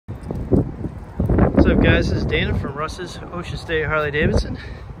up guys, this is Dana from Russ's Ocean State Harley-Davidson.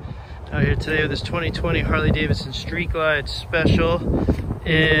 Out here today with this 2020 Harley-Davidson Street Glide Special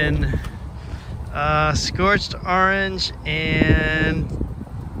in scorched orange and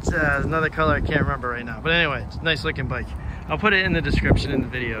another color I can't remember right now. But anyway, it's a nice looking bike. I'll put it in the description in the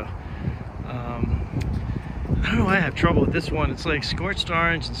video. I don't know why I have trouble with this one. It's like scorched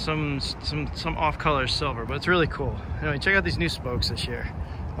orange and some off color silver, but it's really cool. Anyway, check out these new spokes this year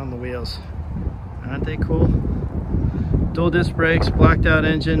on the wheels. Aren't they cool? Dual disc brakes, blacked out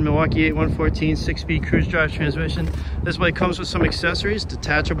engine, Milwaukee 8114 6-speed cruise drive transmission. This bike comes with some accessories,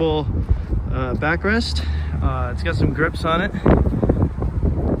 detachable backrest. It's got some grips on it.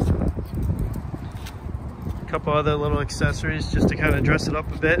 A couple other little accessories just to kind of dress it up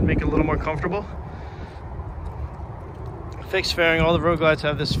a bit and make it a little more comfortable. Fixed fairing, all the road glides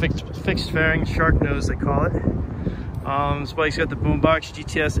have this fixed fairing, shark nose they call it. This bike's got the boombox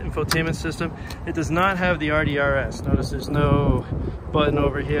GTS infotainment system. It does not have the RDRS. Notice there's no button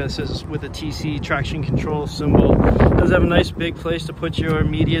over here that says with a TC traction control symbol. It does have a nice big place to put your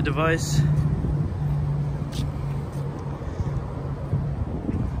media device.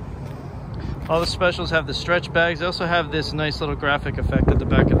 All the specials have the stretch bags. They also have this nice little graphic effect at the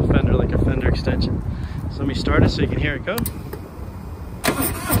back of the fender, like a fender extension. So let me start it so you can hear it go.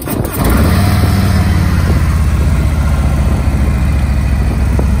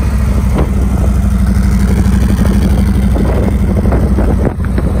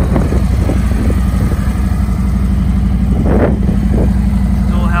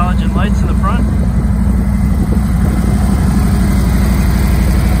 Dual halogen lights in the front.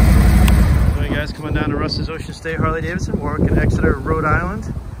 So you guys coming down to Russ's Ocean State Harley-Davidson. We're in Exeter, Rhode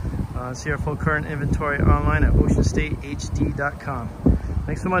Island. See our full current inventory online at oceanstatehd.com.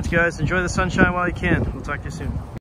 Thanks so much, guys. Enjoy the sunshine while you can. We'll talk to you soon.